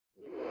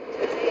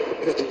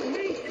Get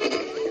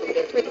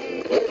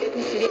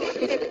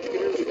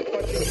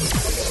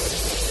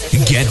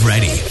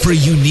ready for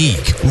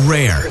unique,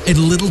 rare, and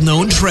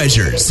little-known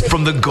treasures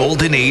from the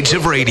golden age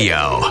of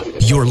radio.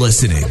 You're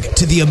listening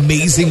to The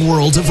Amazing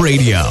World of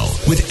Radio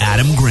with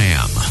Adam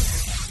Graham.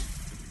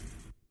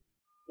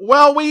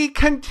 Well, we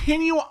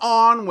continue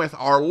on with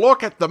our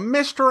look at the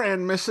Mr.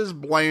 and Mrs.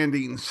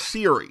 Blandings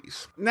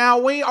series. Now,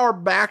 we are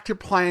back to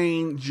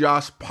playing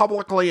just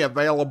publicly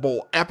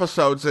available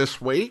episodes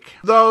this week,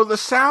 though the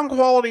sound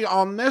quality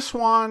on this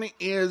one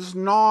is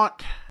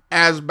not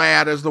as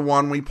bad as the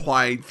one we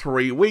played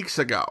 3 weeks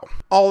ago,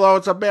 although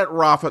it's a bit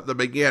rough at the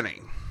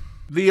beginning.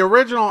 The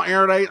original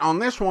air date on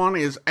this one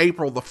is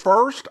April the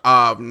 1st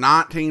of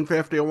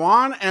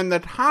 1951, and the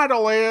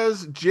title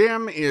is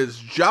Jim is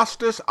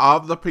Justice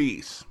of the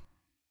Peace.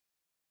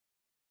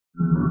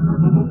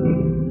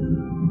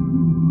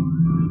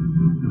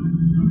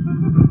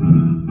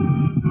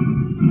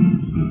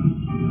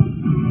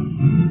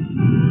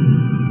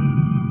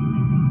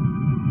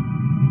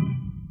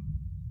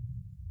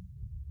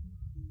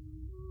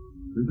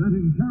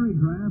 Presenting Cary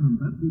Grant and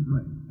Betsy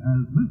Drake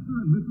as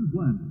Mr. and Mrs.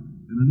 Blandings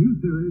in a new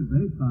series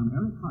based on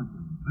Eric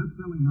Hodgson's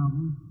best-selling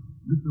novel,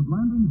 Mr.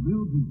 Blandings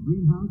Builds His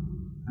Greenhouse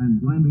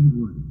and Blandings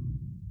Works.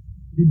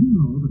 Did you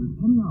know that at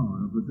any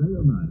hour of the day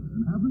or night,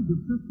 an average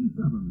of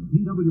 57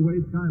 TWA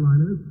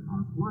Skyliners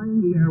are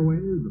flying the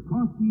airways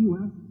across the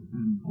U.S.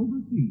 and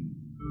overseas?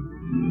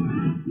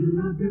 You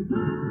look at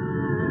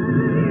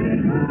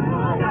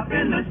high up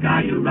in the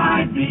sky, you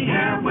ride the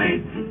airways,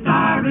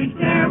 starry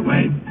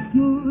stairways.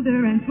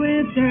 Smoother and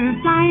swifter,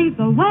 flying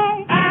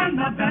away. And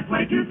the best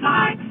way to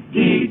fly,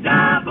 TWA.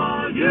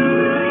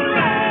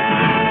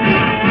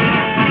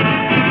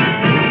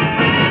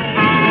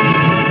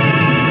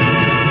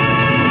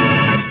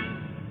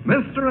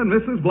 Mr. and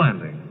Mrs.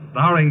 Blandings,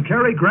 starring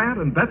Cary Grant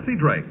and Betsy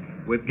Drake,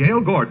 with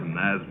Gail Gordon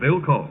as Bill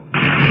Cole.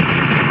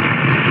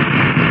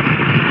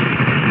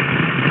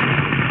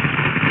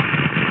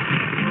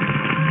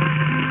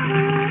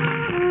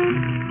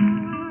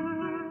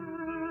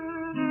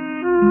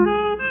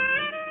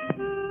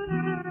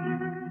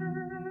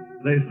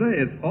 They say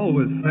it's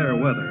always fair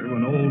weather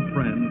when old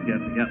friends get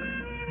together.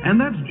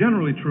 And that's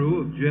generally true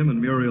of Jim and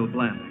Muriel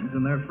Blandings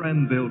and their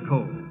friend Bill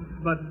Cole.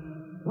 But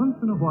once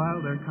in a while,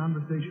 their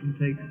conversation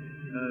takes,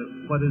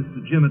 what is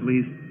to Jim at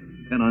least,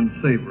 an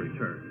unsavory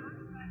turn.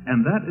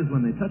 And that is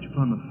when they touch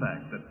upon the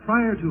fact that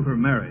prior to her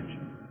marriage,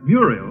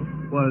 Muriel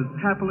was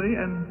happily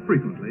and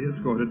frequently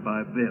escorted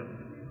by Bill.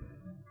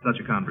 Such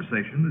a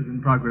conversation is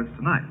in progress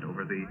tonight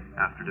over the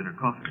after-dinner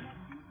coffee.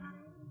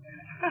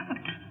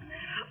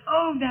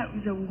 Oh, that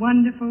was a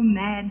wonderful,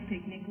 mad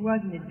picnic,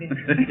 wasn't it, Bill?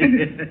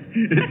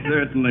 It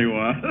certainly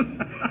was.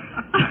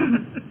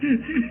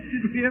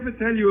 Did we ever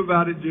tell you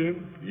about it,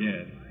 Jim?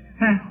 Yes.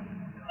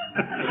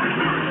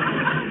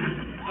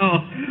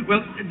 Oh,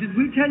 well, did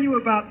we tell you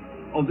about...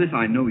 Oh, this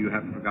I know you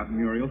haven't forgotten,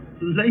 Muriel.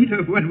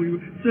 Later, when we were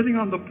sitting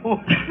on the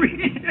porch,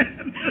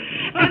 And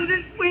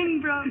the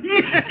swing broke.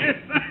 Yes!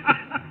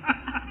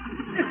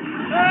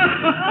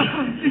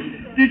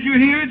 Did you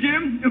hear,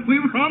 Jim? We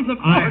were on the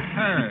porch. I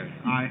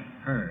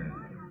heard.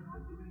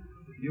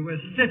 You were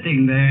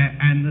sitting there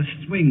and the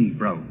swing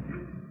broke.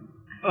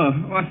 Oh,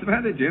 what's the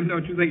matter, Jim?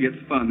 Don't you think it's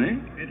funny?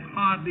 It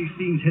hardly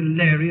seems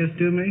hilarious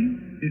to me.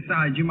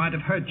 Besides, you might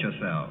have hurt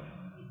yourself.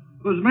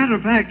 Well, as a matter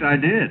of fact, I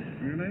did.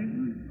 Really?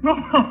 Why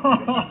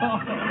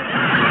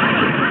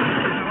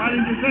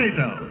didn't you say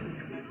so?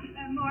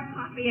 More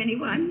coffee,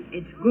 anyone?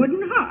 It's good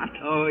and hot.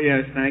 Oh,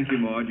 yes, thank you,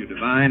 Maud, you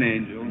divine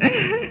angel.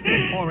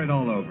 Pour it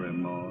all over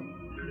him, Maud.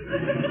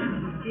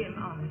 Jim,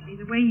 honestly,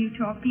 the way you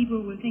talk,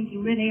 people will think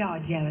you really are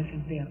jealous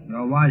of Bill.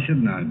 Well, why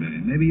shouldn't I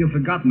be? Maybe you've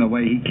forgotten the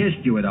way he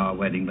kissed you at our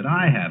wedding, but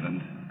I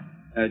haven't.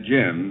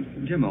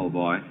 Jim, old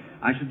boy,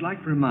 I should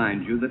like to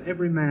remind you that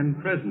every man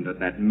present at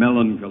that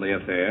melancholy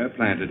affair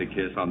planted a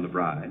kiss on the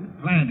bride.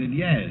 Planted,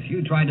 yes.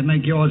 You tried to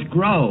make yours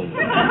grow.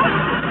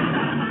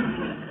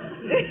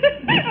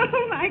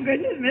 Oh, my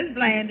goodness, Miss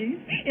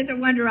Blandings. It's a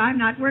wonder I'm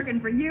not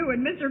working for you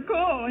and Mr.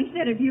 Cole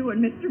instead of you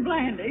and Mr.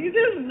 Blandings,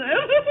 isn't it?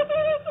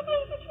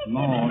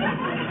 Maud,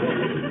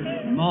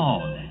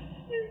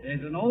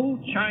 there's an old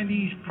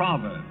Chinese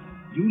proverb.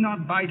 Do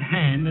not bite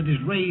hand that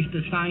is raised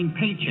to sign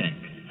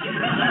paychecks.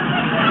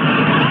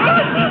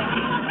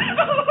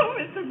 Oh,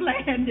 Mr.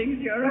 Blandings,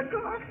 you're a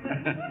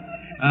corker.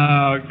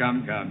 Oh,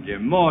 come,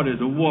 Jim. Maud is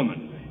a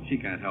woman. She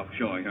can't help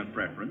showing her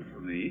preference for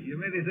me. You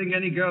really think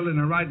any girl in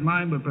her right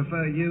mind would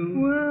prefer you?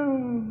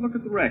 Well, look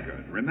at the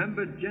record.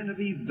 Remember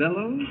Genevieve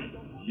Bellows?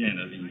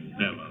 Genevieve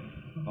Bellows.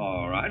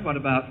 All right. What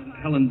about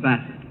Helen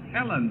Bassett?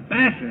 Helen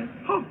Bassett?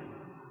 Oh.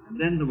 And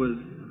then there was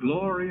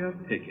Gloria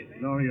Pickett.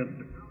 Gloria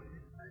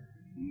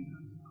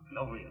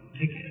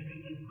Pickett.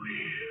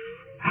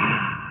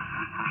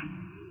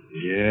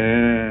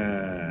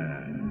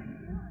 Yeah.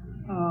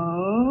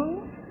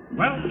 Oh?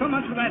 Well, so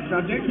much for that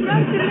subject.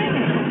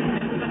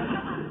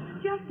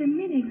 Just a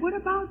minute. What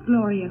about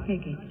Gloria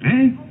Pickett?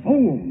 Eh?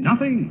 Oh,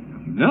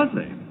 nothing.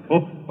 Nothing?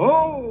 Oh.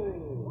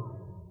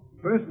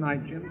 First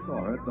night Jim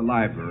saw her at the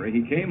library,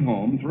 he came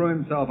home, threw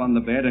himself on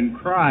the bed, and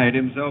cried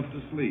himself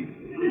to sleep.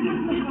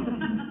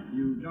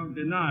 You don't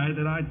deny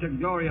that I took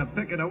Gloria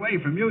Pickett away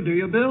from you, do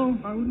you, Bill?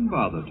 I wouldn't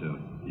bother to.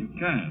 You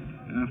can't.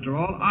 After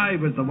all, I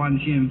was the one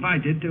she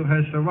invited to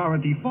her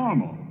sorority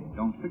formal.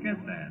 Don't forget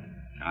that.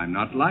 I'm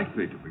not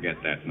likely to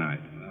forget that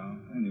night. Well,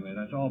 anyway,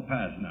 that's all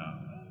past now.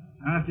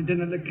 After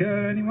dinner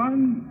liqueur,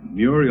 anyone?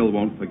 Muriel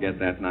won't forget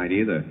that night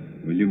either.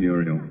 Will you,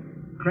 Muriel?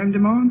 Creme de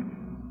menthe?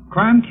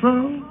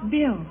 Cointreau?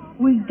 Bill,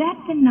 was that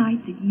the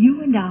night that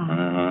you and I...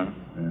 Uh-huh.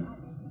 Yeah.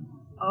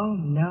 Oh,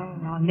 no,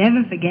 I'll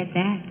never forget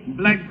that.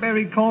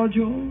 Blackberry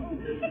cordial?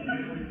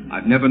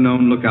 I've never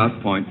known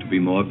Lookout Point to be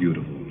more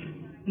beautiful.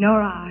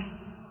 Nor I.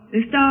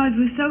 The stars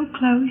were so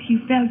close you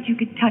felt you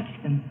could touch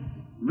them.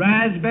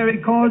 Raspberry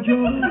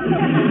cordial?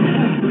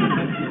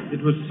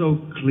 It was so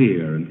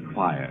clear and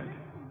quiet.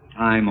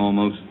 Time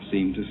almost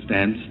seemed to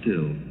stand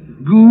still.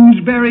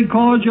 Gooseberry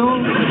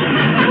cordial?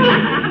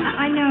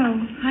 I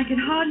know. I could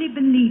hardly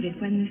believe it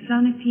when the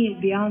sun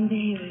appeared beyond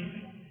the hills.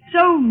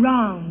 So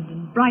round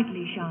and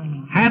brightly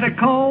shining. Had a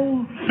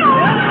cold? No.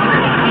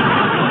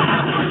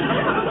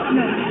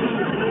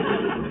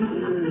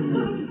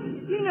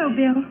 You know,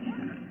 Bill,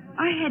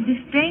 I had the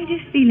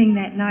strangest feeling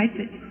that night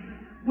that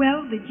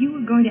you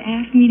were going to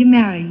ask me to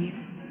marry you.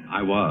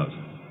 I was.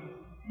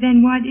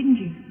 Then why didn't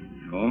you?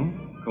 Oh,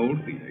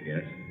 cold feet, I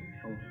guess.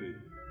 Cold feet.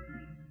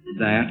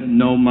 That and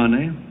no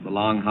money, the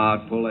long,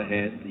 hard pull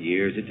ahead, the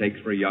years it takes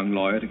for a young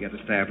lawyer to get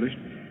established.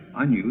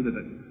 I knew that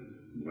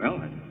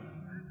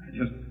I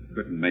just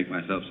couldn't make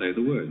myself say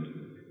the words.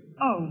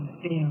 Oh,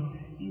 Bill.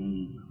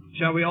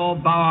 Shall we all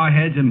bow our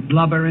heads and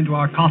blubber into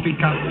our coffee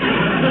cups?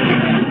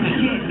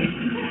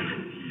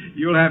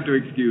 You'll have to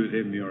excuse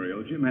him,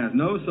 Muriel. Jim has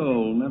no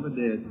soul, never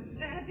did.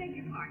 I beg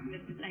your pardon,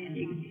 Mr.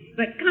 Blandings,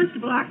 but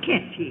Constable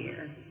Arquette's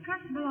here.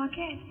 Constable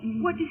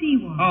Arquette? What does he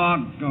want? Oh,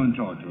 I'll go and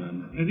talk to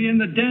him. Is he in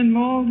the den,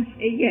 Maud?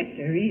 Yes,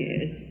 sir, he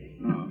is.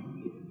 Oh.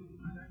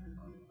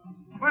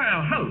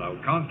 Well, hello,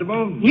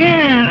 Constable.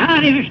 Yeah,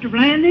 howdy, Mr.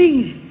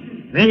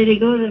 Blandings. Ready to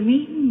go to the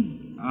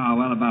meeting? Oh,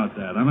 well, about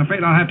that. I'm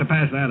afraid I'll have to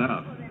pass that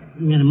up.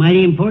 We got a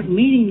mighty important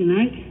meeting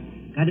tonight.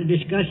 Got to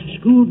discuss the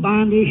school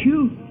bond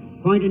issue,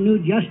 appoint a new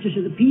justice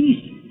of the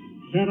peace,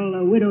 settle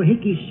a Widow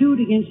Hickey's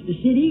suit against the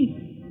city,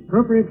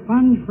 appropriate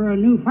funds for a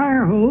new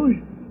fire hose.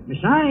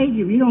 Besides,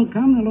 if you don't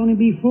come, there'll only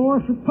be 4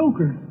 for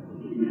poker.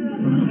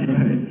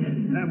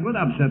 That would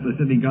upset the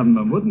city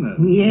government, wouldn't it?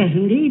 Yes,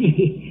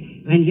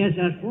 indeed. When just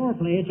us 4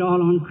 play, it's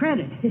all on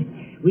credit.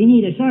 We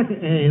need a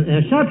substitute.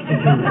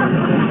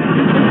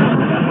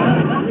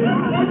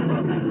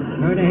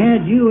 Sort of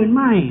had you in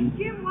mind.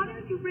 Jim, why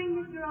don't you bring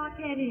Mr.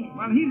 Arquette in?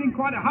 Well, he's in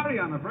quite a hurry,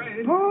 I'm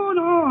afraid. Oh,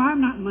 no, I'm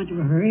not in much of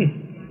a hurry.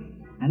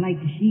 I'd like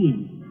to see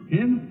him.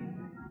 Him?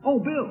 Oh,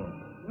 Bill.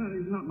 Well,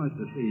 he's not much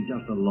to see,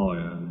 just a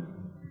lawyer.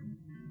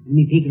 Let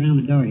me peek around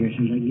the door here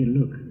so I can get a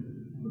look.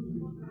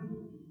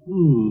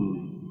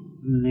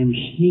 One of them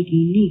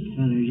sneaky, neat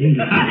fellers,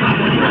 ain't it?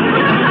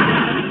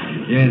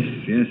 Yes,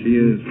 he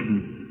is.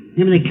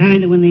 Them are the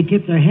kind that when they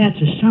tip their hats,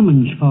 a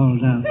summons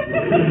falls out.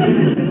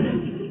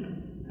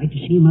 Like to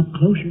see him up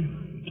closer.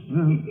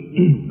 Well,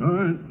 all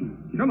right.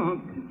 Come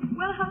on.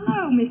 Well,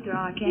 hello, Mr.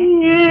 Arquette.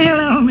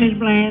 Hello, Miss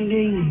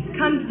Blandings.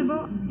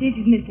 Constable, this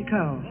is Mr.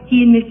 Cole.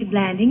 He and Mr.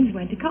 Blandings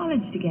went to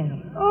college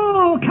together.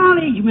 Oh,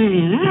 college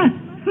man, huh?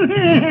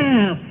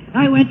 Well,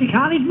 I went to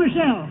college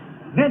myself.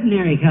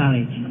 Veterinary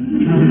college.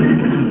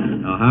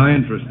 Oh, how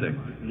interesting.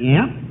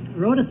 Yep.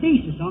 Wrote a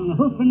thesis on the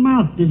hoof and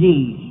mouth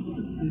disease.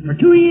 For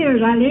 2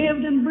 years, I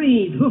lived and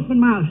breathed hoof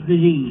and mouth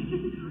disease.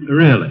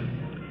 Really?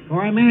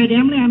 Before I married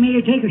Emily, I made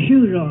her take her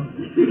shoes off.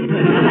 Isn't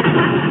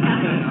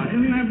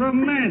that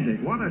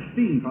romantic? What a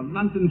scene for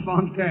London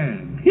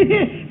Fontaine.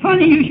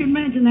 Funny you should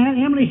mention that.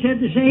 Emily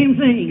said the same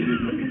thing.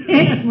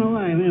 Yes, my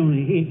wife,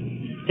 Emily.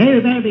 Say,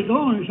 we better be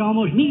going. It's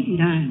almost meeting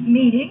time.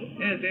 Meeting?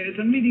 Yes, it's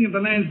a meeting of the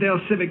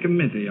Lansdale Civic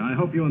Committee. I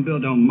hope you and Bill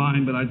don't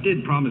mind, but I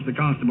did promise the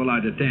constable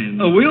I'd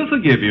attend. Oh, we'll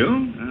forgive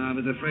you. I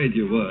was afraid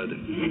you would.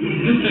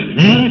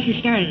 Well, let's get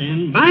started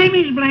then. Bye,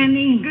 Miss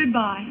Blandings.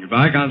 Goodbye.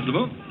 Goodbye,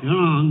 Constable. So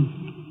long.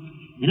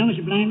 You know,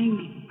 Mr. Blandings,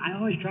 I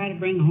always try to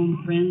bring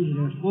home friends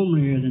that are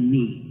homelier than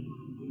me.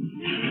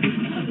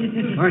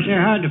 Of course,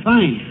 they're hard to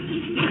find.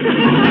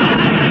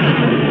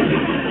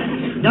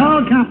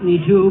 Dull company,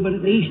 too, but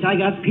at least I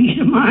got peace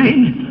of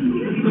mind.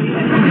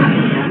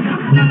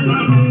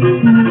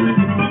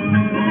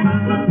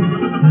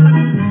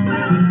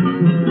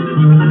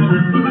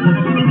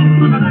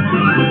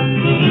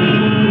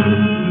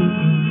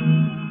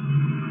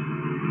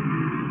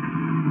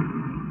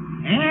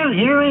 Well,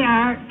 here we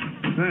are.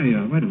 Say,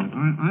 wait a minute.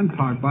 I'm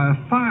parked by a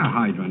fire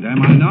hydrant,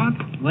 am I not?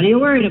 What are you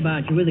worried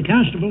about? You're with the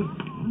constable.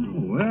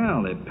 Oh,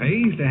 well, it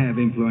pays to have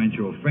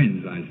influential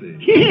friends, I see.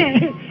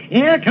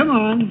 Yeah, come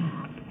on.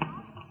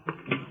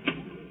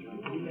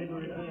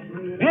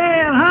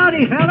 Well,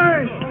 howdy,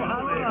 fellers.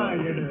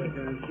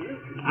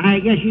 I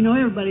guess you know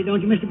everybody,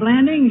 don't you, Mr.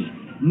 Blandings?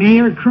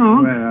 Mayor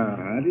Crump. Well,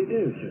 how do you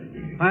do,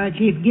 sir? Fire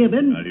Chief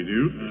Gibbon. How do you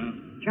do?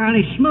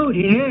 Charlie Smoot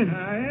here.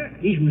 Yeah?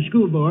 He's from the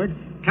school board.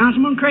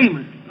 Councilman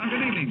Kramer. Good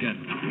evening,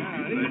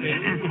 gentlemen. let's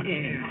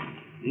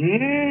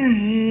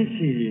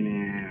see now.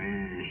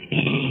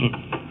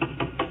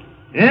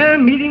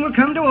 Meeting will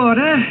come to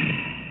order.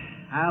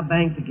 I'll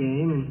bank the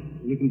game, and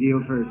you can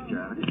deal first,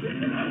 Jock.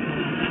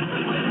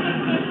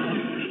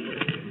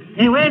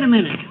 Hey, wait a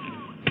minute.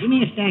 Give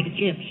me a stack of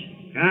chips.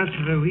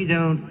 Counselor, we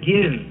don't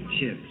give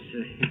chips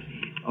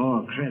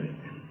or credit.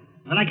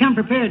 Well, I come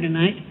prepared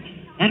tonight.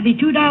 That'll be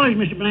 $2,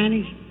 Mr.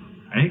 Blandings.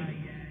 Hey?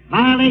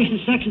 Violation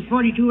section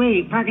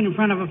 42A, parking in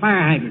front of a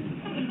fire hydrant.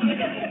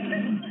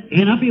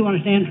 Stand up, you want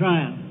to stand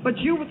trial. But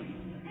you...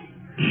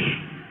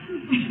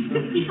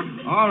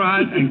 All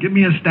right, and give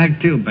me a stack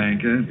too,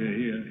 banker.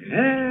 Here.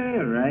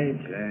 All right.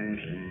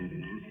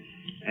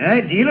 All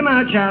right, deal them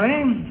out,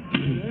 Charlie.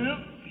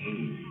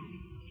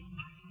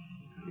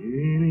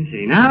 Let me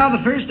see. Now,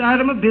 the first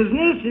item of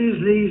business is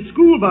the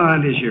school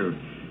bond issue.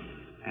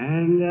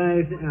 And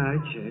I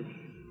check.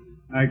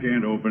 I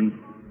can't open.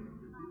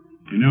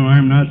 You know,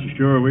 I'm not so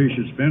sure we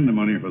should spend the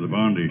money for the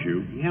bond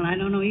issue. Well, I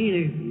don't know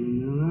either.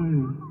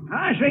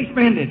 I say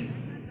spend it.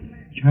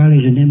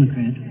 Charlie's a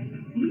Democrat.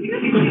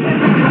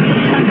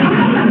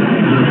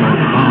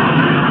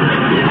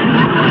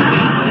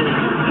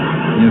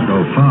 You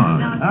go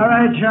far. All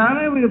right,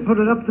 Charlie, we'll put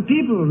it up to the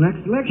people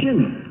next election.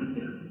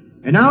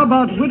 And now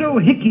about Widow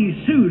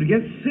Hickey's suit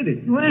against the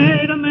city.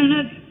 Wait a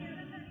minute.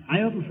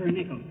 I open for a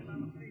nickel.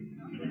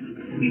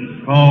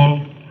 Call.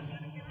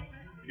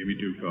 Give me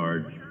 2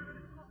 cards.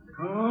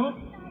 Call.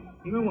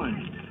 Give me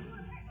 1.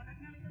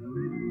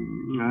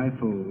 I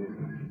fold.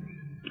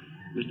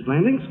 Mr.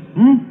 Blandings?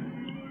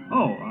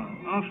 Oh,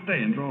 I'll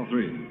stay and draw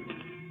 3.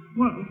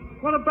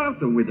 What about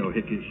the Widow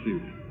Hickey's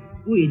suit?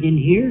 Oh, you didn't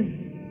hear?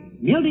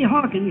 Mildy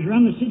Hawkins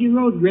run the city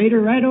road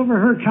grader right over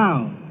her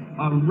cow.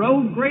 A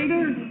road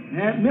grader?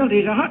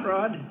 Mildy's a hot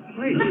rod.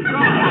 Wait.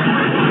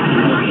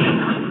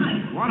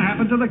 What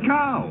happened to the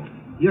cow?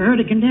 You heard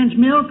of condensed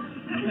milk?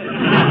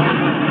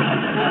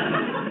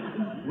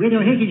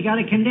 Widow Hickey's got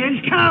a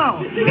condensed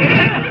cow.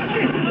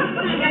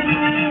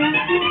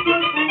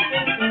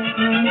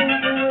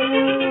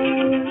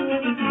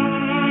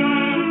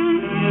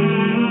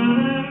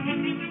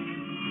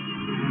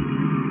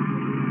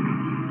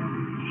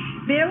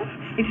 Bill,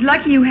 it's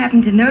lucky you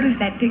happened to notice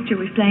that picture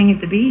was playing at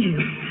the Bijou.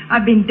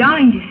 I've been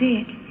dying to see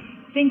it.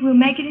 Think we'll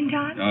make it in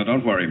time? No,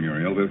 don't worry,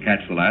 Muriel. We'll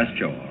catch the last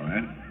show, all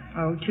right?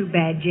 Oh, too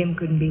bad Jim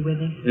couldn't be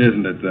with us.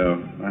 Isn't it,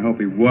 though? I hope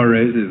he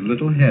worries his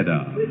little head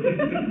off.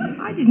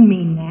 I didn't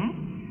mean that.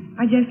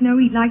 I just know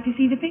he'd like to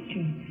see the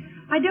picture.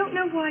 I don't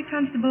know why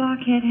Constable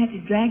Arquette had to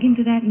drag him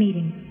to that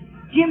meeting.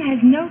 Jim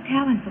has no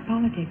talent for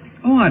politics.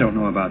 Oh, I don't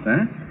know about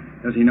that.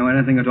 Does he know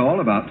anything at all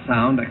about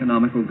sound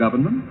economical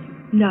government?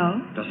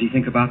 No. Does he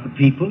think about the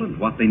people and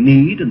what they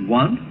need and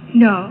want?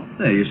 No.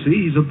 There, you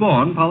see, he's a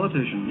born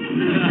politician.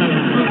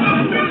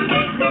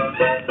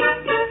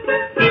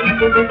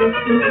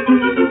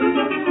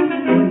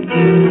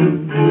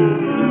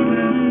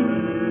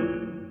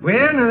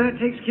 Well, now that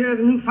takes care of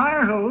the new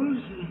fire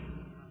hose.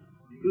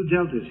 Who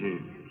dealt this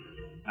hand?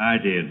 I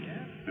did,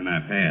 and I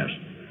passed.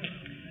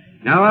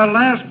 Now, our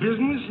last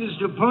business is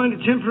to appoint a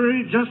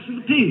temporary justice of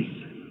the peace.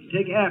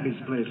 Take Abby's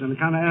place on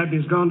account of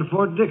Abby's gone to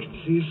Fort Dix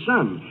to see his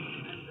son.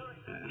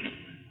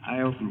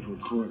 I open for a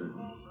quarter.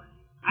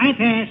 I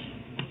pass.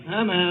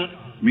 I'm out.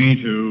 Me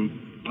too.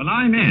 Well,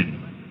 I'm in.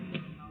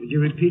 Would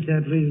you repeat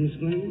that, please, Miss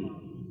Blandings?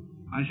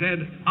 I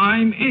said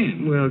I'm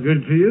in. Well,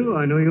 good for you.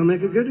 I know you'll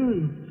make a good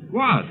one.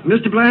 What?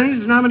 Mr.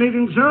 Blandings is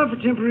nominating himself for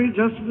temporary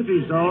justice of the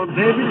peace. All in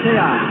favor, say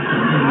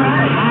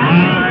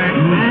aye.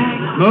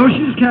 Aye.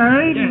 Motion's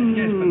carried.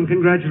 Yes.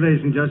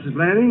 Congratulations, Justice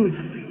Blandings.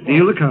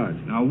 Deal the cards.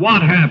 Now,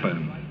 what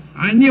happened?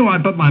 I knew I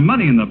put my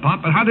money in the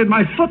pot, but how did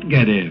my foot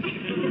get in?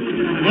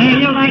 Well,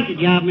 you'll like the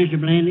job, Mr.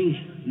 Blandings.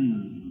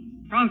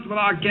 Constable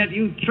Arquette,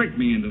 you tricked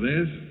me into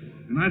this,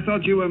 and I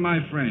thought you were my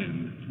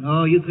friend.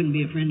 Oh, you couldn't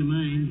be a friend of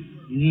mine.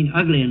 You ain't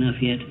ugly enough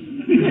yet.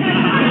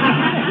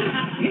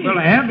 Well,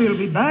 Abby will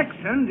be back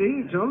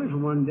Sunday. It's only for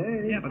one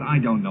day. Yeah, but I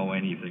don't know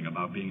anything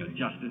about being a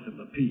justice of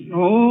the peace.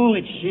 Oh,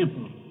 it's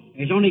simple.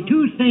 There's only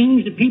 2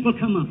 things that people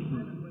come up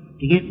for.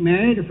 To get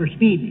married or for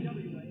speeding.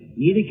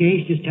 In either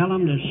case, just tell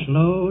them to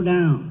slow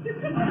down.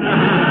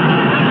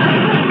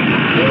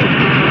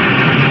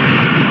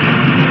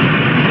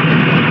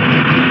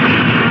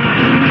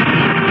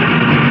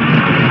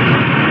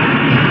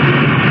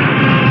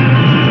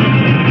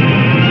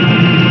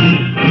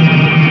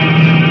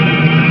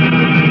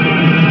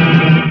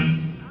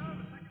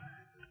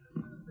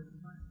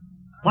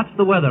 What's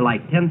the weather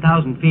like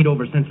 10,000 feet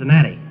over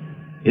Cincinnati?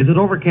 Is it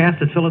overcast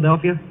at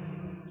Philadelphia?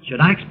 Should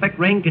I expect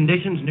rain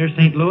conditions near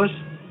St. Louis?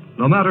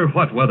 No matter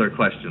what weather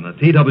question a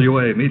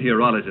TWA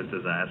meteorologist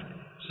is asked,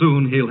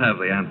 soon he'll have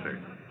the answer.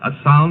 A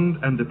sound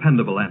and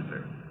dependable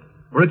answer.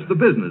 For it's the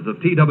business of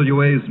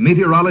TWA's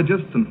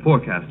meteorologists and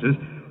forecasters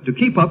to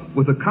keep up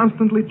with the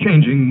constantly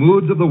changing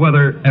moods of the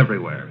weather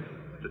everywhere.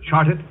 To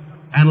chart it,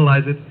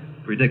 analyze it,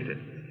 predict it.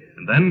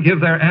 And then give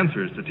their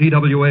answers to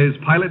TWA's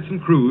pilots and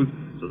crews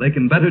so they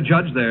can better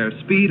judge their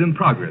speed and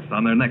progress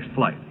on their next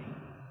flight.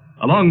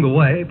 Along the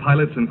way,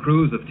 pilots and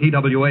crews of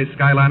TWA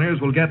Skyliners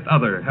will get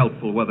other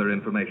helpful weather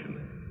information.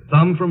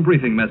 Some from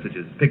briefing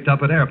messages picked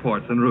up at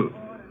airports en route.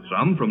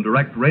 Some from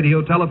direct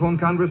radio-telephone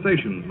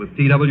conversations with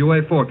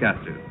TWA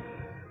forecasters.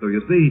 So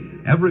you see,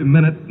 every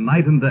minute,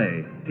 night and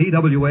day,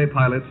 TWA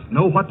pilots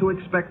know what to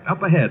expect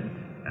up ahead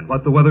and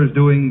what the weather's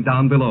doing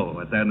down below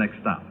at their next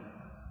stop.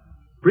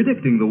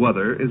 Predicting the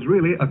weather is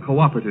really a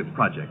cooperative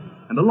project,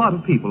 and a lot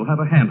of people have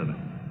a hand in it.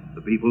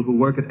 The people who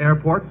work at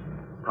airports,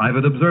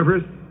 private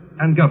observers,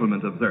 and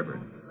government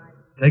observers.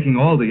 Taking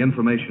all the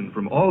information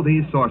from all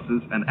these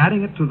sources and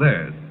adding it to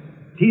theirs,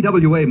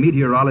 TWA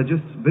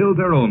meteorologists build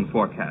their own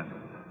forecast,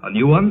 a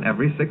new one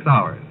every 6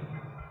 hours.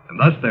 And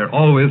thus they're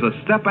always a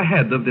step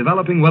ahead of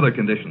developing weather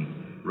conditions,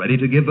 ready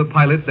to give the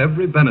pilots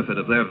every benefit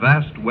of their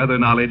vast weather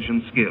knowledge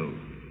and skills.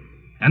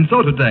 And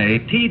so today,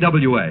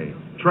 TWA,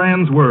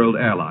 Trans World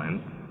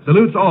Airlines,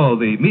 salutes all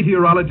the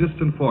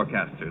meteorologists and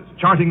forecasters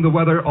charting the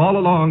weather all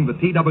along the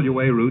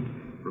TWA route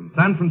from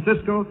San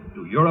Francisco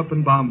to Europe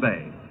and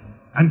Bombay,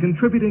 and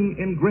contributing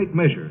in great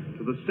measure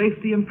to the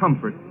safety and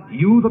comfort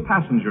you, the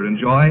passenger,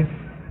 enjoy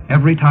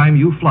every time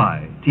you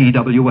fly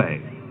TWA.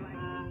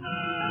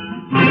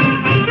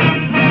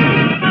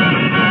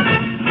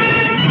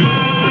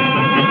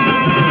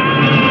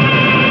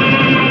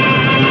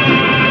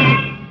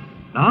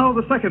 Now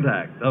the second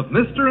act of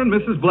Mr. and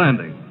Mrs.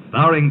 Blandings,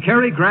 starring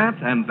Cary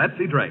Grant and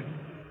Betsy Drake.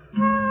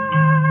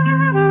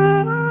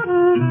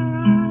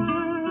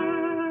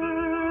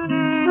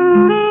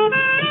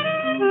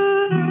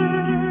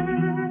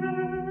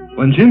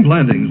 When Jim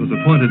Blandings was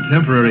appointed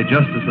temporary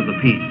justice of the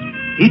peace,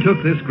 he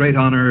took this great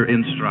honor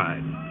in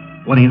stride.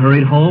 When he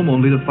hurried home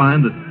only to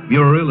find that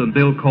Muriel and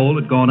Bill Cole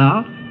had gone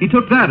out, he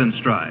took that in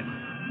stride.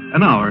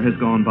 An hour has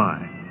gone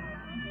by.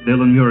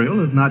 Bill and Muriel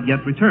have not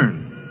yet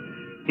returned.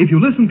 If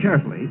you listen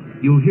carefully,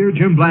 you'll hear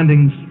Jim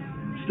Blandings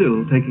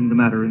still taking the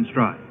matter in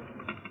stride.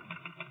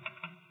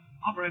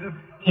 Operator?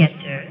 Yes,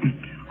 sir.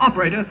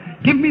 Operator,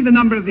 give me the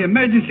number of the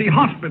emergency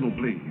hospital,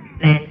 please.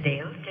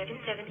 Lansdale,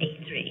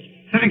 7783.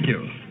 Thank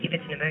you. If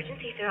it's an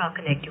emergency, sir, I'll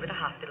connect you with the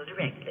hospital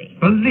directly.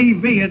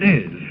 Believe me, it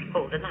is.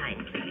 Hold the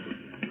line, please.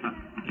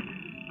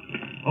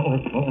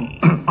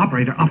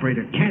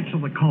 Operator,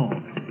 cancel the call.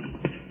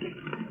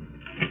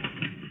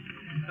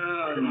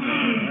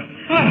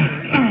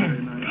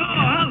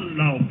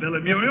 Hello, Bill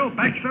and Muriel.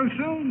 Back so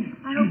soon?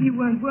 I hope you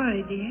weren't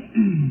worried, dear.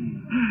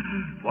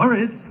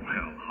 Worried?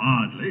 Well,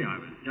 hardly. I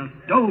was just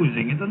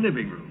dozing in the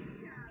living room.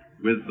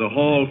 With the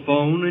hall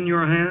phone in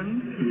your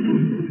hand?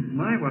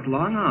 My, what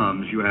long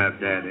arms you have,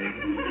 Daddy.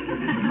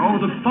 Oh,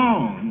 the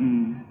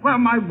phone. Well,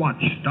 my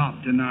watch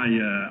stopped, and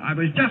I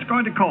was just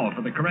going to call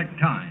for the correct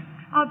time.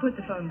 I'll put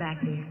the phone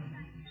back there.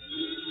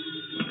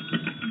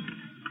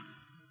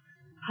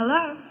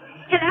 Hello?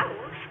 Hello.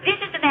 This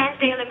is the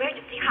Lansdale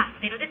Emergency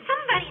Hospital. Did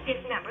somebody at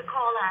this number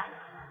call us?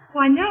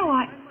 Why, no,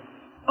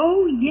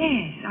 Oh,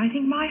 yes. I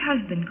think my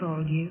husband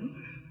called you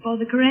for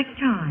the correct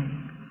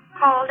time.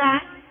 Called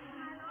us?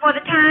 For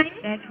the time?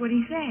 That's what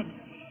he said.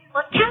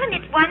 Well, tell him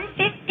it's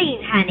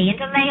 1:15, honey, and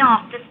to lay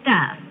off the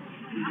stuff.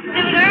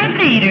 Sooner or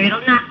later,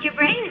 it'll knock your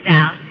brains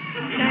out.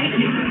 Thank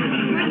you.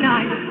 Good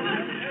night.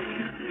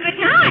 Good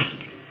night.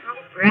 Oh,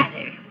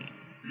 brother.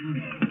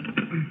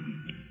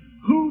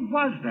 Who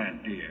was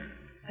that, dear?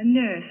 A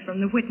nurse from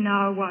the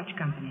Whittenauer Watch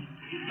Company.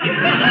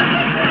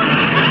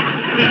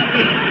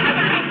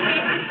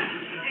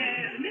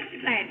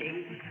 Mr.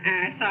 Blandings,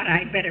 I thought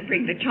I'd better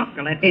bring the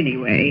chocolate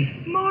anyway.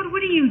 Maud,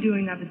 what are you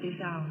doing up at this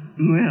hour?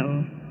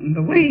 Well,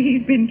 the way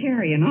he's been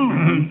carrying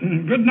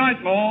on. Good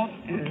night, Maud.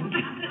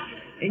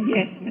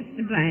 Yes,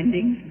 Mr.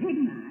 Blandings, good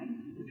night.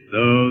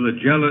 So the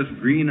jealous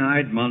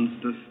green-eyed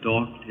monster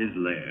stalked his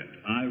lair.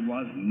 I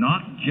was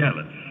not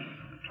jealous.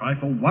 A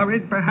trifle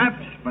worried,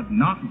 perhaps, but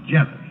not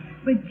jealous.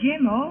 But,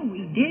 Jim, all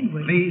we did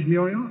was... Please,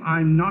 Muriel,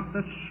 I'm not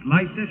the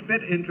slightest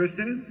bit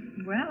interested.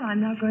 Well,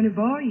 I'm not going to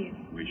bore you.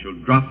 We shall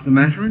drop the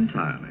matter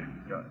entirely.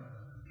 Good.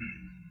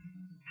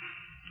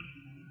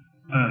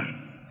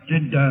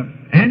 Did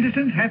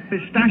Anderson's have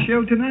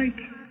pistachio tonight?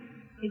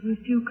 It was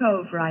too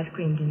cold for ice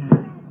cream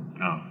tonight.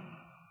 Oh.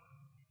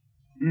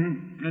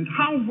 And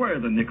how were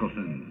the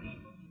Nicholsons?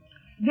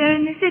 They're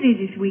in the city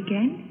this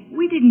weekend.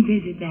 We didn't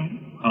visit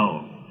them.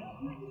 Oh.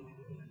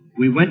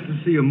 We went to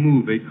see a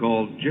movie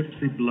called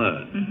Gypsy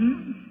Blood.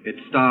 Mm-hmm. It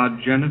starred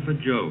Jennifer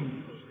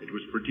Jones. It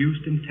was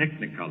produced in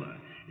Technicolor.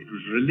 It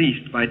was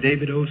released by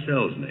David O.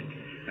 Selznick.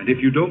 And if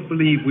you don't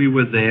believe we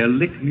were there,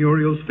 lick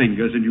Muriel's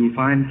fingers and you'll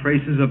find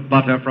traces of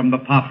butter from the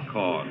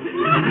popcorn.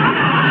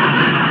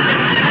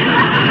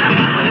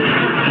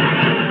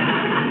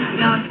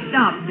 Now,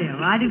 stop,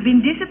 Bill. I'd have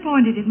been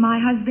disappointed if my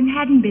husband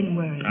hadn't been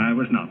worried. I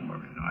was not worried.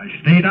 I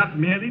stayed up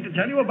merely to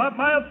tell you about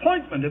my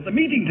appointment at the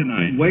meeting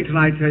tonight. Wait till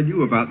I tell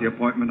you about the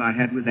appointment I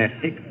had with that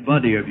hick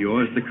buddy of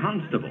yours, the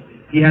constable.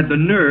 He had the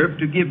nerve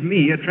to give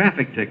me a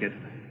traffic ticket.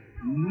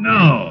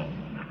 No.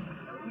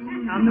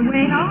 On the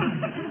way home.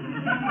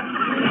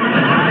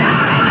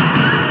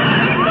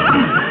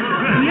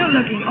 You're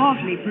looking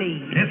awfully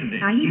pleased. Isn't he?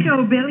 Now, he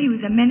told Bill he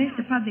was a menace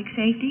to public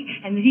safety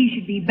and that he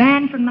should be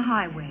banned from the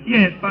highway.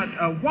 Yes, but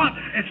what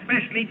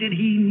especially did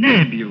he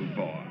nab you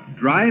for?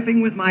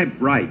 Driving with my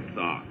bright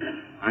thought.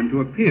 I'm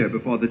to appear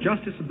before the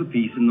Justice of the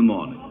Peace in the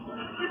morning.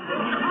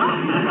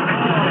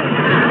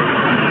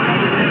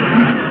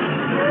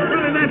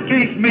 Well, in that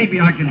case,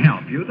 maybe I can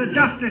help you. The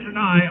Justice and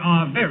I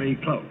are very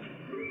close.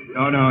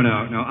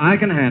 No. I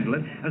can handle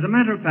it. As a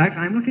matter of fact,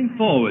 I'm looking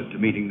forward to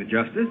meeting the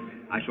Justice.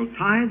 I shall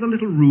tie the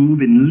little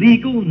rube in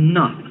legal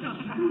knots. Well,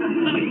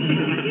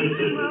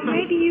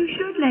 maybe you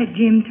should let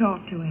Jim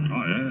talk to him.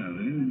 Oh, yeah.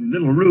 The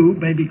little rube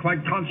may be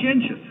quite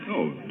conscientious.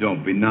 Oh,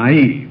 don't be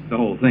naive. The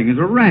whole thing is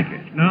a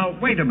racket. Now,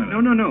 wait a minute.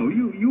 No.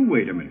 You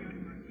wait a minute.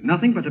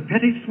 Nothing but a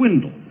petty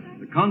swindle.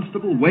 The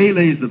constable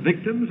waylays the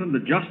victims and the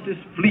Justice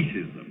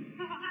fleeces them.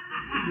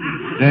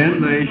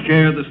 Then they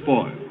share the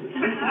spoil.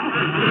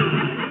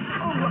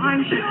 Oh,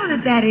 I'm sure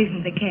that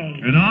isn't the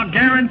case. And I'll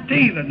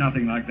guarantee that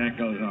nothing like that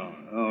goes on.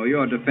 Oh,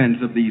 your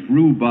defense of these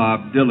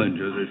rhubarb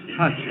Dillingers is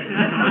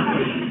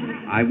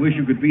touching. I wish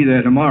you could be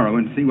there tomorrow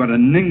and see what a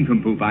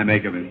nincompoop I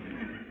make of him.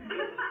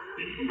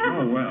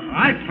 Oh, well,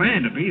 I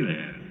plan to be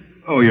there.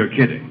 Oh, you're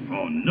kidding.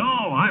 Oh,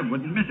 no, I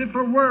wouldn't miss it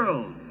for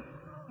worlds.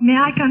 May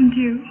I come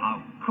too?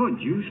 How could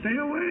you stay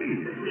away?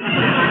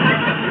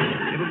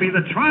 It'll be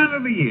the trial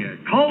of the year.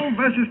 Cole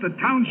versus the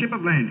Township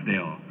of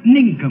Lansdale.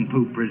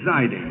 Nincompoop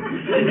presiding.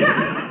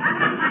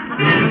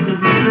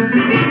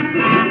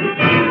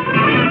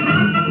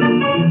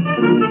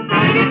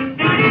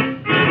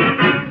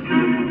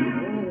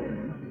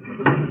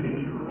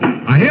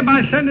 I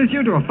hereby sentence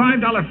you to a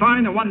 $5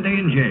 fine and 1 day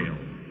in jail.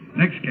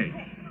 Next case.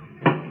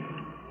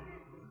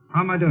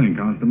 How am I doing,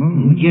 Constable?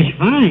 Oh, just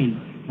fine.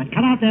 But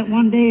cut out that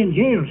 1 day in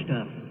jail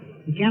stuff.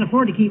 You can't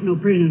afford to keep no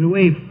prisoners the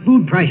way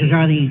food prices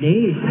are these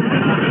days. Oh,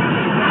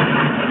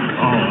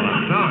 well,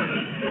 I'm sorry.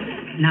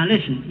 Now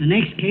listen, the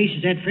next case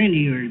is that friend of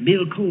yours,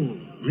 Bill Cole.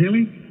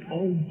 Really?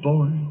 Oh,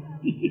 boy.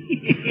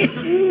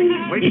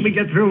 Wait till we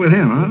get through with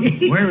him, huh?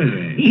 Where is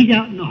he? He's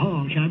out in the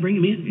hall. Shall I bring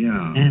him in?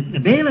 Yeah. The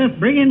bailiff,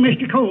 bring in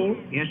Mr. Cole.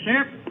 Yes,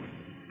 sir.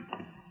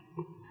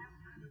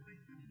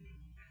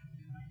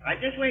 Right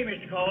this way,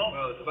 Mr. Cole.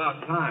 Well, it's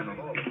about time of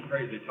all this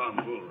crazy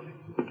tomfoolery.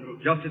 Little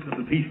Justice of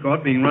the Peace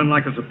Court being run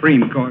like a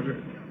Supreme Court.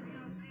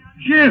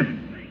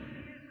 Jim,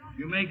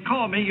 you may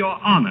call me Your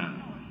Honor.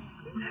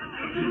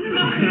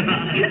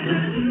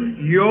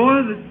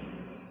 You're the...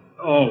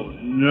 Oh,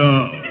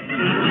 no.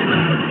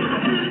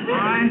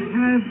 I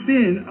have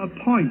been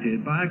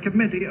appointed by a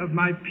committee of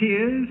my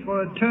peers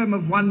for a term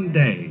of 1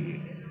 day.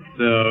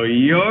 So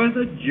you're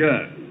the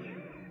judge.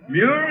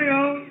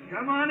 Muriel,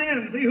 come on in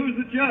and see who's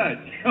the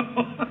judge.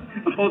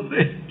 Oh,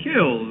 this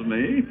kills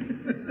me.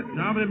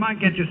 No, but it might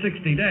get you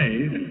 60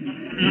 days.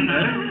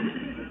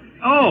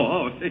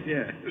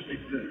 Yeah.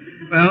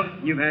 Well,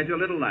 you've had your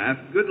little laugh.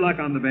 Good luck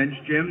on the bench,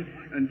 Jim.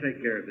 And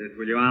take care of this,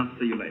 will you? I'll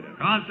see you later.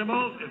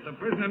 Constable, if the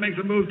prisoner makes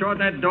a move toward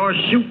that door,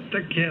 shoot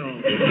to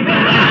kill.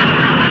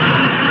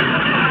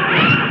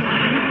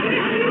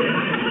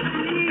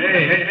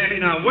 Hey,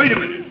 now, wait a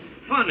minute.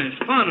 Fun is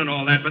fun and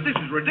all that, but this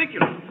is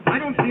ridiculous. I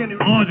don't see any...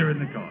 Order in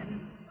the court.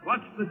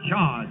 What's the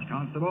charge,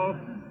 Constable?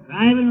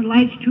 Driving with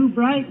lights too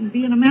bright and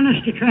being a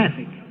menace to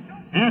traffic.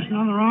 Passing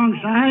on the wrong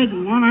side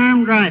and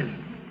one-armed driving.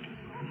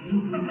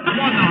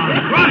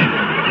 One-armed driving?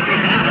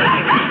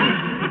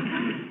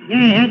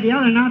 Yeah, he had the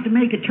other not to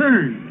make a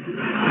turn.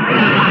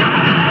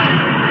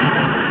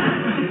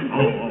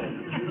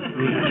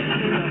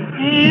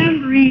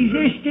 And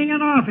resisting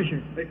an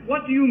officer. Hey,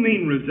 what do you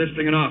mean,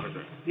 resisting an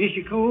officer?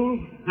 Mr. Cole,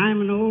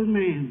 I'm an old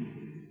man.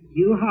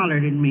 You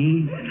hollered at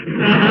me.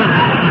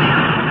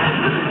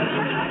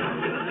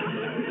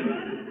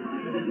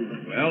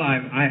 Well,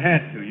 I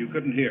had to. You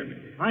couldn't hear me.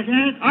 What's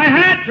that? I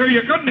had to.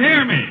 You couldn't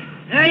hear me.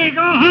 There you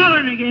go,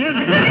 hollering again.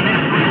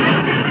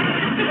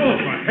 Oh,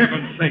 for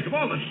heaven's sake, of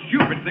all the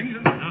stupid things...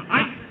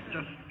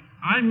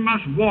 I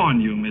must warn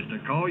you, Mr.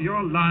 Cole,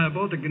 you're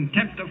liable to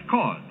contempt of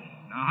court.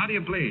 Now, how do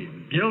you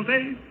plead?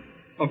 Guilty?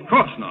 Of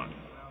course not.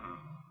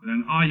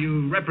 Then are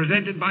you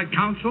represented by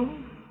counsel?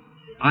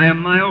 I am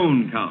my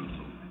own counsel.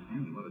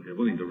 Well, if you're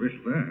willing to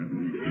risk that.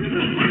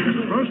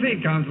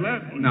 Proceed,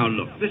 Counselor. Now,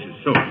 look, this is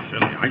so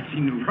silly. I see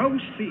no...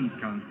 Proceed,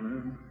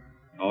 Counselor.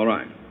 All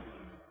right.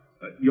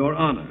 Your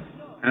Honor,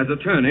 as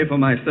attorney for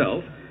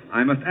myself,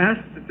 I must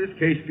ask that this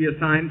case be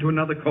assigned to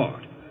another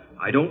court.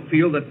 I don't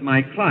feel that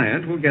my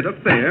client will get a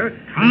fair...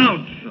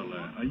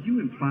 Counselor, are you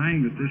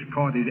implying that this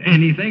court is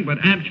anything but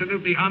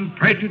absolutely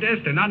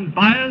unprejudiced and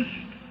unbiased?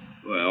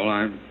 Well,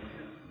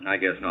 I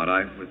guess not.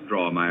 I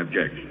withdraw my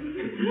objection.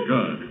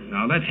 Good.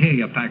 Now, let's hear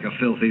your pack of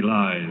filthy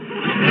lies.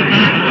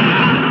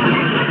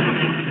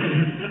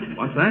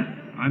 What's that?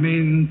 I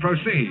mean,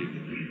 proceed.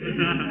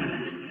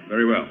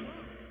 Very well.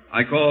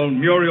 I call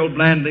Muriel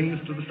Blandings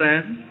to the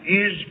stand.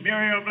 Is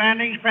Muriel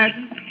Blandings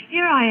present?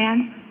 Here I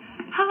am.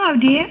 Hello,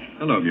 dear.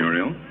 Hello,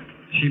 Muriel.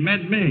 She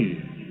meant me.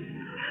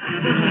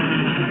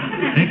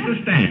 Take the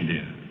stand,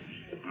 dear.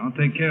 I'll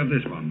take care of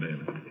this one,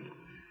 baby.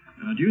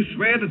 Now, do you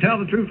swear to tell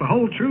the truth, the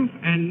whole truth,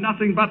 and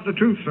nothing but the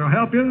truth, so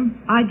help you?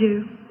 I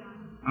do.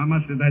 How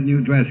much did that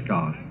new dress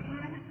cost?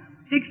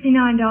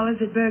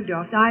 $69 at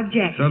Bergdorf's. I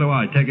object. So do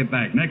I. Take it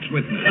back. Next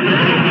witness.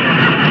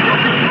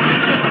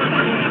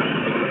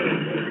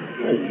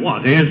 Oh,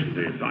 what is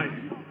this?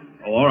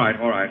 All right.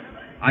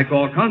 I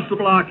call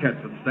Constable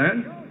Arquette to the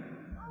stand.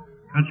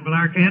 Constable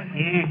Arquette?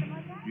 Yeah.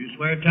 You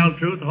swear to tell the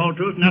truth, the whole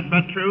truth, nothing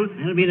but the truth?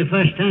 That'll be the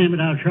first time, but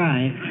I'll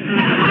try.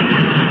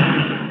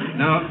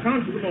 Now,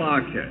 Constable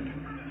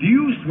Arquette, do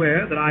you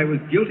swear that I was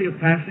guilty of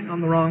passing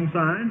on the wrong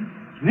side?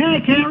 Well, I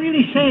can't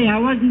really say. I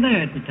wasn't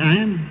there at the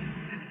time.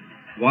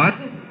 What?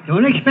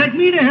 Don't expect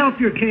me to help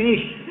your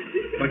case.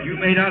 But you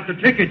made out the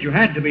ticket. You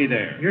had to be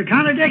there. You're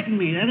contradicting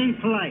me. That ain't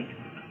polite.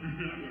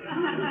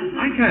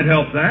 I can't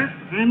help that.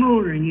 I'm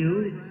older than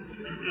you.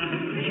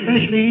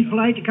 Especially ain't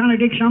polite to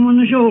contradict someone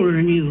that's older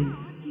than you.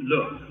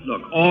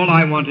 Look, all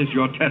I want is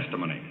your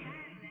testimony.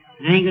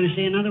 I ain't going to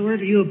say another word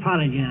till you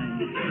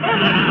apologize.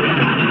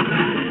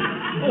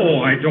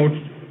 Oh, I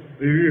don't...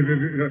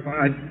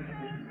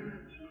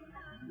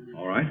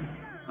 All right.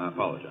 I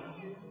apologize.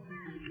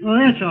 Well,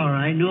 that's all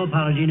right. No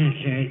apology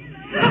necessary.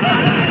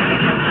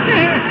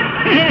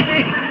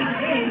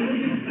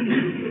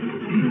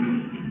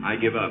 I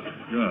give up.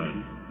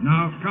 Good.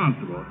 Now,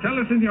 Constable, tell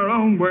us in your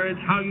own words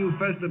how you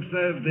first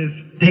observed this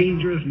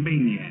dangerous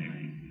maniac.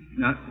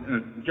 Now,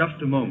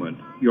 just a moment,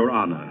 Your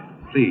Honor.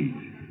 Please.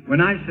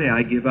 When I say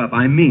I give up,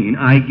 I mean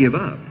I give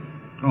up.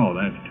 Oh,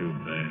 that's too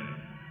bad.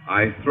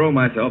 I throw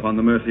myself on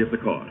the mercy of the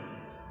court.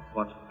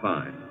 What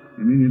fine?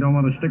 You mean you don't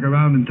want to stick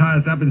around and tie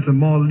us up in some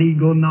more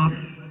legal knots?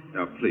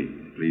 Now,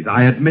 please,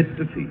 I admit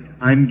defeat.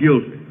 I'm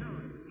guilty.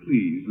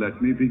 Please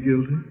let me be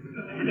guilty.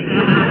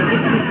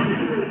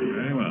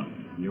 Very well.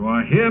 You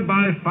are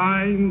hereby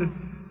fined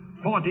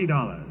 $40.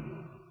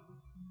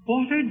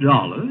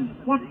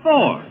 $40? What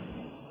for?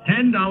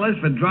 $10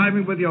 for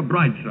driving with your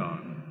brights on.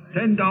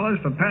 $10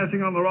 for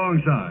passing on the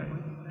wrong side.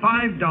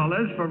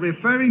 $5 for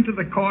referring to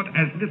the court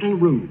as Little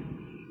Rube.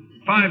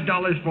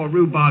 $5 for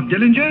rhubarb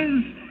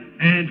Dillingers.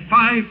 And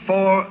 $5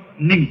 for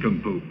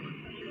nincompoop.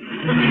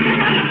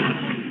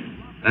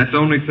 That's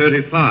only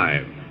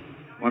 $35.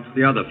 What's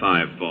the other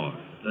 $5 for?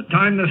 The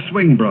time the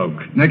swing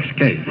broke. Next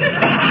case.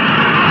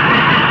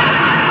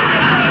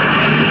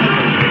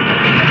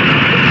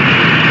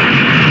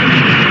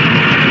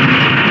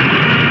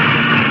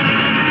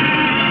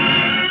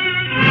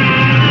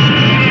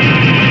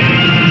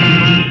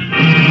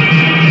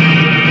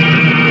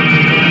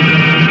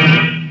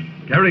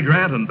 Cary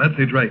Grant and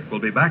Betsy Drake will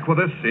be back with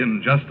us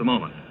in just a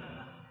moment.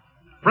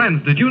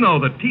 Friends, did you know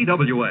that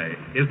TWA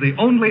is the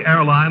only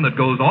airline that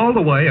goes all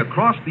the way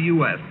across the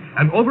U.S.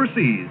 and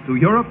overseas to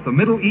Europe, the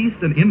Middle East,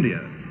 and India?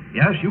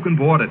 Yes, you can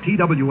board a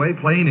TWA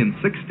plane in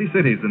 60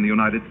 cities in the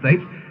United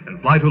States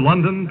and fly to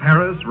London,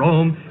 Paris,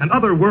 Rome, and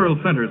other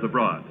world centers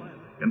abroad.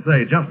 And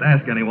say, just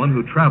ask anyone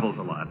who travels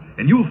a lot,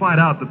 and you'll find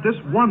out that this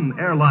one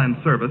airline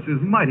service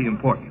is mighty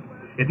important.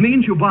 It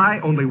means you buy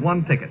only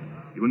one ticket.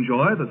 You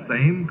enjoy the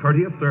same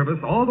courteous service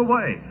all the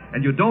way,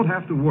 and you don't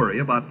have to worry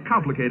about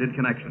complicated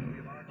connections.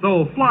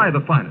 So fly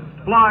the finest.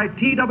 Fly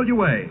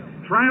TWA,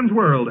 Trans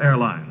World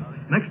Airlines.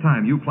 Next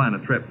time you plan a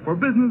trip for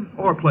business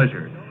or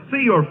pleasure,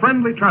 see your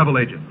friendly travel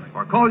agent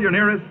or call your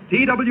nearest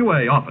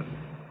TWA office.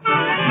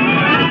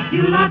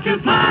 You love to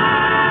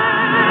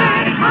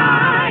fly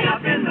high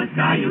up in the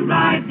sky. You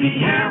ride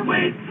the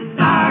airways,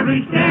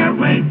 starry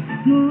stairways.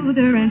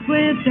 Smoother and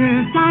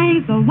swifter,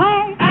 flying's the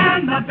way.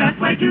 And the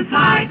best way to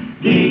fly,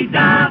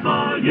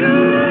 TWA.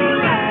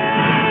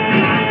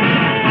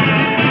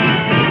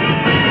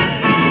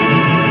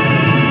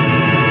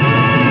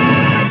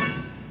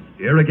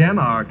 Here again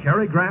are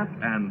Cary Grant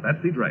and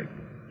Betsy Drake.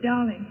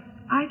 Darling,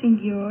 I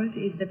think yours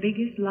is the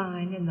biggest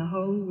line in the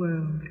whole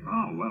world.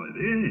 Oh, well, it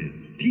is.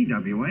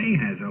 TWA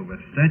has over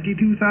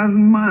 32,000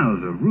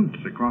 miles of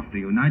routes across the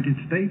United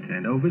States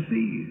and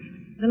overseas.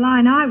 The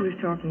line I was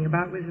talking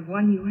about was the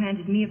one you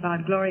handed me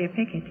about Gloria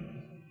Pickett.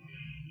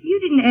 You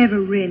didn't ever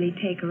really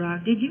take her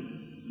out, did you?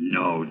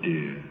 No,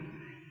 dear.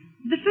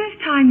 The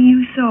first time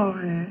you saw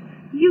her,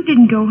 you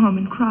didn't go home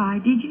and cry,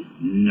 did you?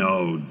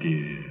 No,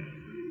 dear.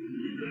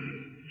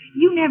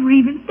 You never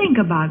even think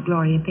about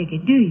Gloria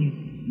Pickett, do you?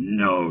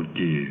 No,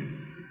 dear.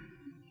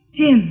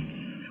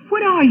 Jim,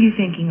 what are you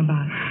thinking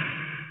about?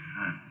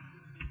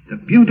 The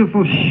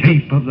beautiful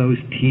shape of those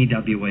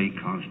TWA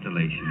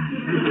constellations.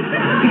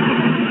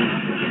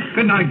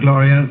 Good night,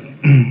 Gloria.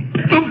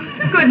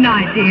 Good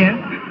night, dear.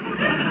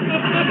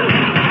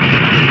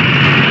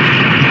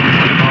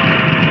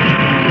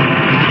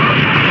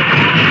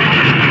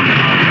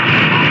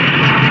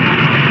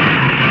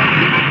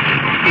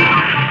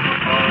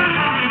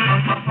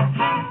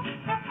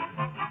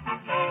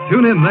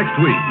 Tune in next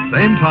week,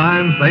 same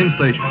time, same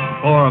station,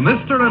 for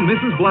Mr. and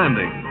Mrs.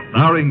 Blandings,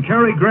 starring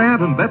Cary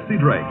Grant and Betsy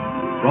Drake.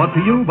 Brought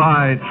to you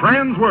by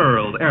Trans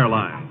World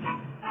Airlines.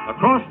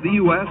 Across the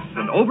U.S.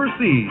 and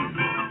overseas,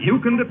 you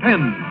can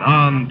depend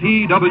on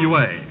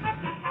TWA.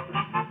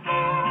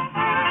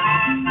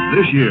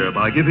 This year,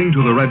 by giving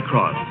to the Red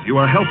Cross, you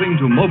are helping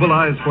to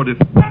mobilize for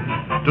defense.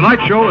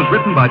 Tonight's show is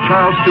written by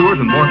Charles Stewart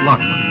and Mort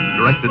Lockman,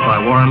 directed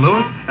by Warren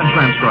Lewis, and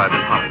transcribed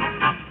in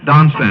Hollywood.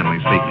 Don Stanley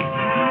speaking.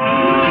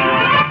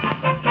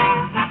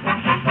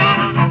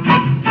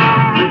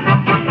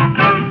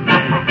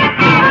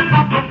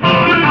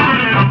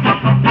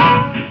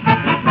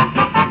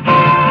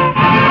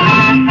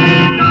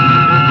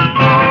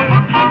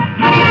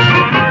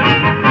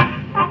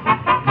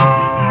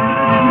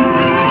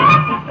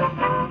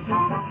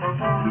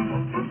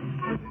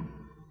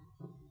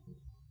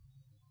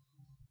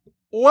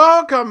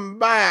 Welcome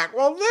back.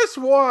 Well, this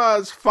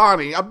was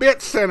funny. A bit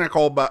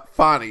cynical, but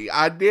funny.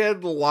 I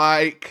did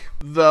like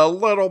the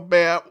little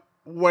bit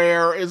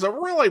where is a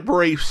really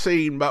brief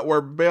scene, but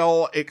where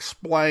Bill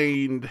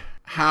explained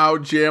how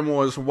Jim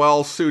was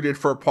well suited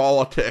for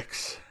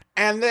politics.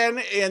 And then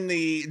in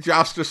the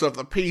Justice of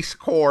the Peace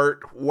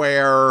Court,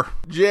 where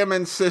Jim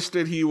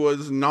insisted he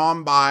was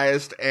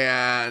non-biased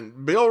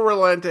and Bill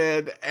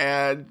relented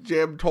and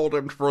Jim told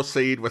him to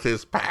proceed with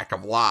his pack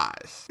of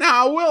lies.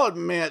 Now, I will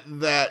admit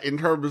that in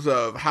terms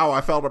of how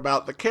I felt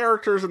about the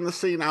characters in the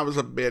scene, I was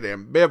a bit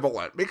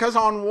ambivalent. Because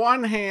on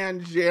one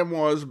hand, Jim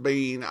was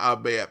being a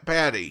bit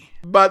petty.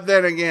 But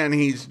then again,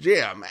 he's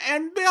Jim.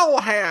 And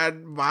Bill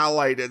had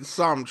violated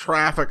some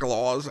traffic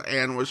laws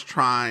and was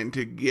trying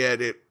to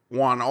get it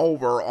one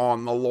over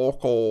on the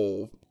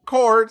local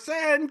courts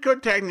and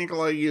could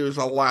technically use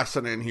a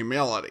lesson in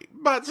humility.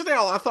 But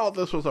still, I thought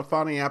this was a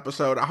funny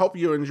episode. I hope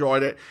you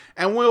enjoyed it,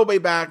 and we'll be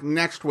back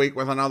next week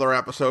with another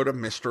episode of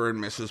Mr. and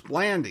Mrs.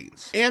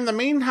 Blandings. In the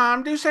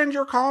meantime, do send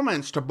your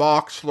comments to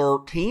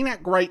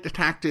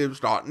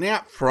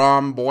box13@greatdetectives.net.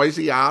 From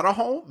Boise,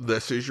 Idaho,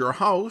 this is your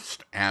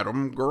host,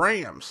 Adam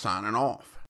Graham, signing off.